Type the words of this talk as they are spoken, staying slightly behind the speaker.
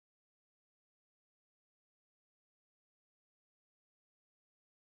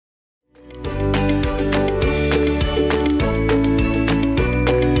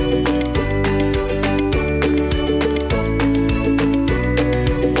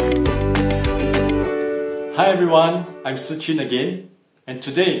Hi everyone, I'm Sichin again, and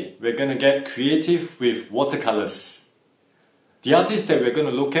today we're going to get creative with watercolors. The artist that we're going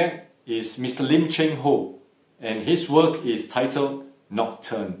to look at is Mr. Lim Cheng Ho, and his work is titled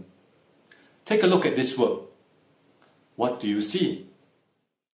Nocturne. Take a look at this work. What do you see?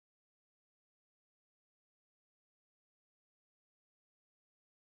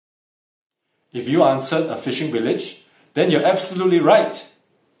 If you answered a fishing village, then you're absolutely right.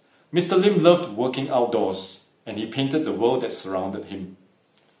 Mr. Lim loved working outdoors, and he painted the world that surrounded him.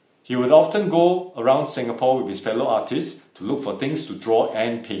 He would often go around Singapore with his fellow artists to look for things to draw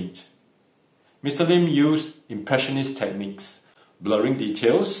and paint. Mr. Lim used impressionist techniques, blurring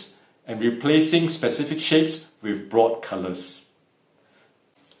details and replacing specific shapes with broad colors.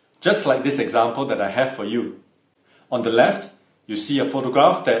 Just like this example that I have for you. On the left, you see a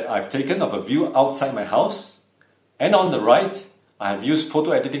photograph that I've taken of a view outside my house, and on the right, I have used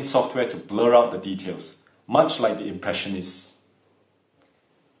photo editing software to blur out the details, much like the Impressionists.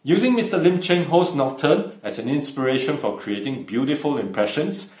 Using Mr. Lim Cheng Ho's Nocturne as an inspiration for creating beautiful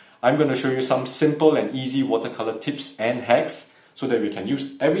impressions, I'm going to show you some simple and easy watercolor tips and hacks so that we can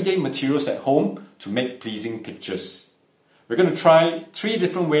use everyday materials at home to make pleasing pictures. We're going to try 3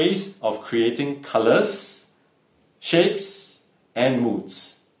 different ways of creating colors, shapes, and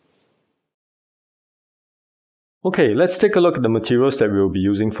moods. Okay, let's take a look at the materials that we will be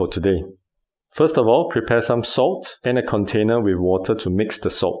using for today. First of all, prepare some salt and a container with water to mix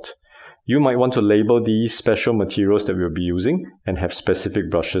the salt. You might want to label these special materials that we'll be using and have specific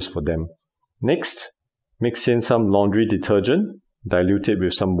brushes for them. Next, mix in some laundry detergent, dilute it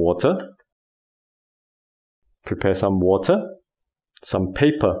with some water. Prepare some water, some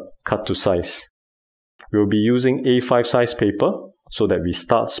paper cut to size. We'll be using A5 size paper so that we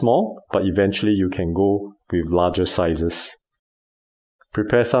start small, but eventually you can go with larger sizes.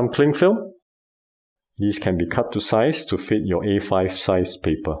 Prepare some cling film. These can be cut to size to fit your A5 size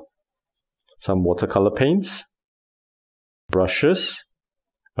paper. Some watercolor paints, brushes,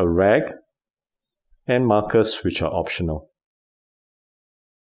 a rag, and markers which are optional.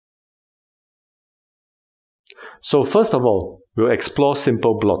 So first of all, we'll explore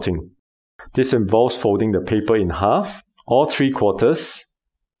simple blotting. This involves folding the paper in half or 3/4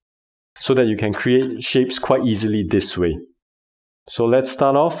 so that you can create shapes quite easily this way. So let's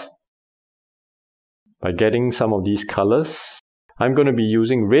start off by getting some of these colors. I'm going to be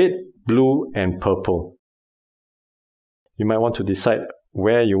using red, blue, and purple. You might want to decide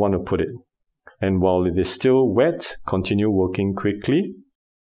where you want to put it. And while it is still wet, continue working quickly.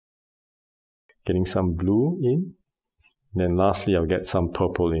 Getting some blue in. Then lastly, I'll get some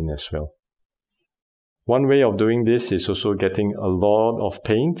purple in as well. One way of doing this is also getting a lot of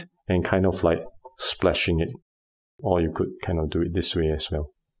paint and kind of like splashing it. Or you could kind of do it this way as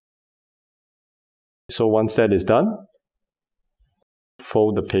well. So once that is done,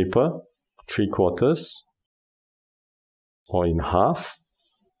 fold the paper 3/4 or in half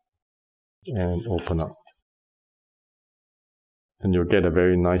and open up. And you'll get a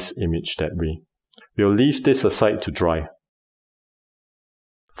very nice image that way. We'll leave this aside to dry.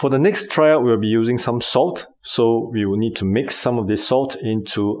 For the next tryout, we'll be using some salt, so we will need to mix some of this salt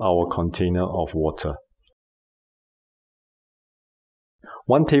into our container of water.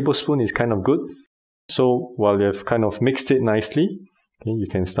 1 tablespoon is kind of good. So while you've kind of mixed it nicely, okay, you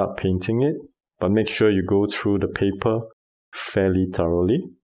can start painting it, but make sure you go through the paper fairly thoroughly.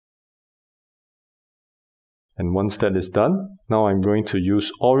 And once that is done, now I'm going to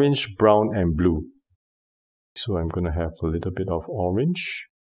use orange, brown, and blue. So I'm going to have a little bit of orange.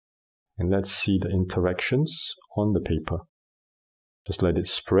 And let's see the interactions on the paper. Just let it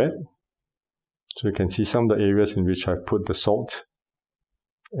spread. So you can see some of the areas in which I've put the salt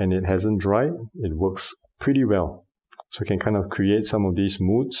and it hasn't dried. It works pretty well. So you can kind of create some of these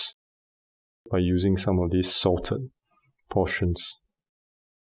moods by using some of these salted portions.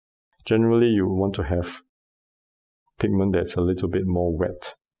 Generally, you want to have pigment that's a little bit more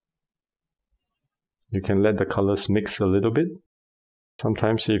wet. You can let the colors mix a little bit.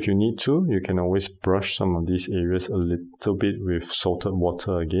 Sometimes if you need to, you can always brush some of these areas a little bit with salted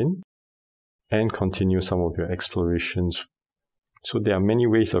water again and continue some of your explorations. So there are many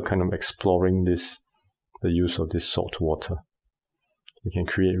ways of kind of exploring the use of this salt water. You can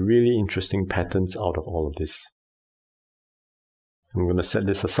create really interesting patterns out of all of this. I'm going to set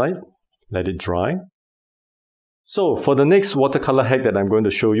this aside, let it dry. So for the next watercolor hack that I'm going to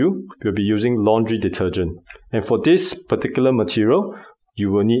show you, we'll be using laundry detergent. And for this particular material, you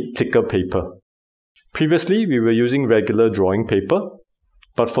will need thicker paper. Previously, we were using regular drawing paper,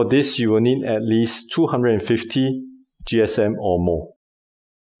 but for this, you will need at least 250 GSM or more.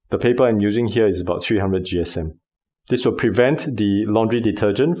 The paper I'm using here is about 300 GSM. This will prevent the laundry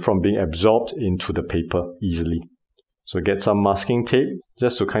detergent from being absorbed into the paper easily. So get some masking tape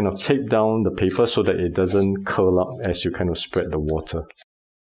just to kind of tape down the paper so that it doesn't curl up as you kind of spread the water.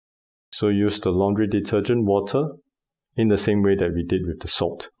 So use the laundry detergent water in the same way that we did with the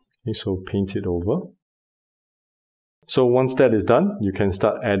salt. Okay, so paint it over. So once that is done, you can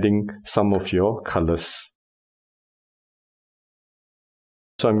start adding some of your colors.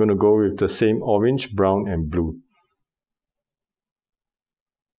 So I'm going to go with the same orange, brown and blue.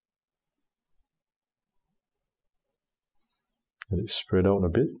 Let it spread out a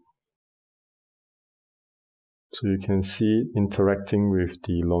bit. So you can see it interacting with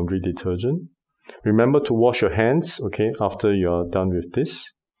the laundry detergent. Remember to wash your hands, okay, after you're done with this,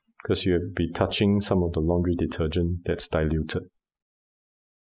 because you will be touching some of the laundry detergent that's diluted.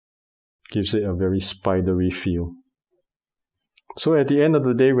 Gives it a very spidery feel. So at the end of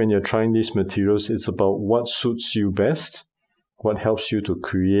the day, when you're trying these materials, it's about what suits you best, what helps you to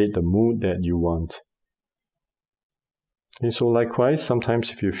create the mood that you want. Okay, so likewise,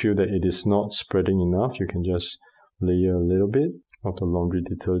 sometimes if you feel that it is not spreading enough, you can just layer a little bit of the laundry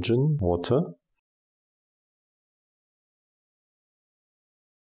detergent water.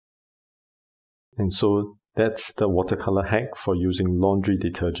 And so that's the watercolor hack for using laundry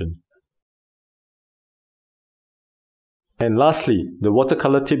detergent. And lastly, the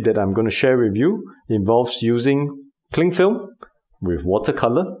watercolor tip that I'm going to share with you involves using cling film with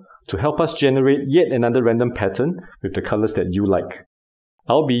watercolor to help us generate yet another random pattern with the colors that you like.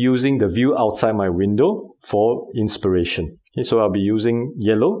 I'll be using the view outside my window for inspiration. Okay, so I'll be using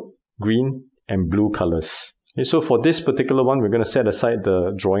yellow, green, and blue colors. Okay, so for this particular one, we're going to set aside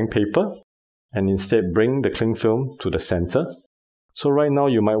the drawing paper and instead bring the cling film to the center. So right now,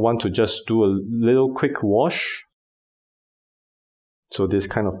 you might want to just do a little quick wash. So this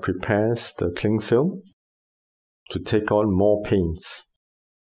kind of prepares the cling film to take on more paints.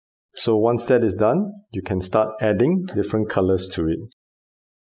 So once that is done, you can start adding different colors to it.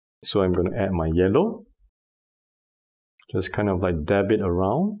 So I'm going to add my yellow. Just kind of like dab it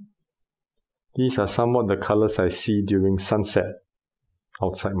around. These are somewhat the colors I see during sunset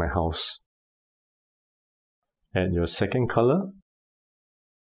outside my house. Add your second color,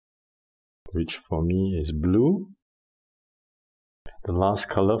 which for me is blue. The last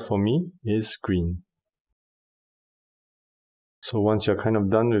color for me is green. So once you're kind of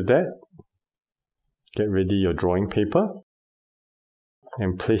done with that, get ready your drawing paper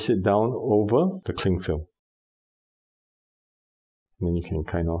and place it down over the cling film. And then you can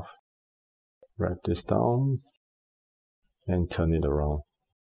kind of wrap this down and turn it around.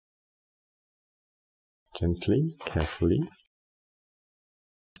 Gently, carefully.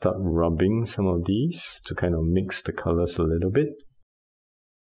 Start rubbing some of these to kind of mix the colors a little bit.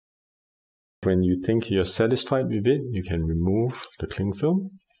 When you think you're satisfied with it, you can remove the cling film.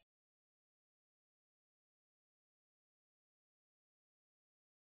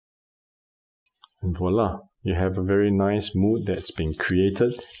 And voila, you have a very nice mood that's been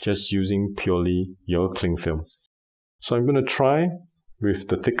created just using purely your cling film. So I'm going to try with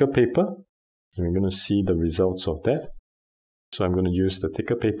the thicker paper, and we're going to see the results of that. So I'm going to use the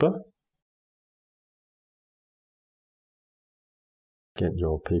thicker paper. Get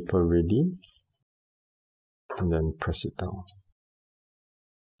your paper ready and then press it down.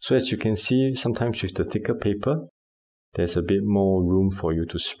 So as you can see, sometimes with the thicker paper, there's a bit more room for you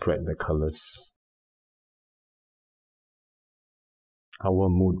to spread the colors. Our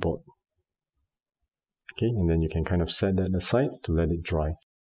mood board. Okay, and then you can kind of set that aside to let it dry.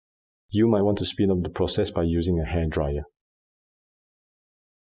 You might want to speed up the process by using a hair dryer.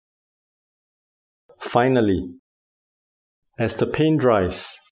 Finally, as the paint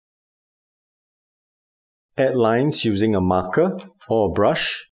dries, add lines using a marker or a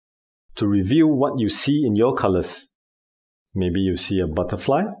brush to reveal what you see in your colors. Maybe you see a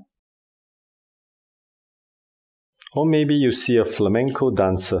butterfly, or maybe you see a flamenco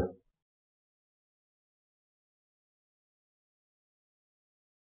dancer.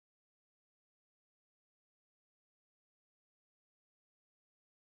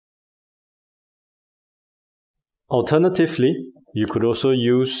 Alternatively, you could also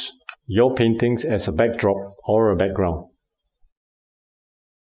use your paintings as a backdrop or a background.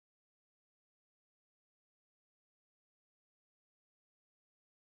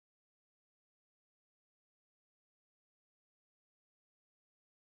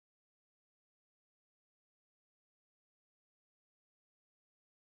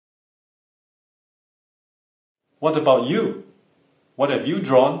 What about you? What have you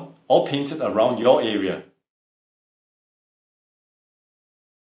drawn or painted around your area?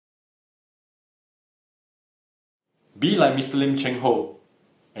 Be like Mr. Lim Cheng Ho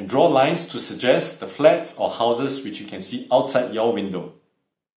and draw lines to suggest the flats or houses which you can see outside your window.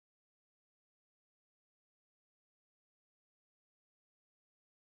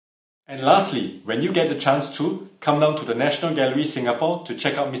 And lastly, when you get the chance to, come down to the National Gallery Singapore to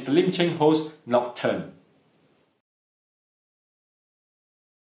check out Mr. Lim Cheng Ho's Nocturne.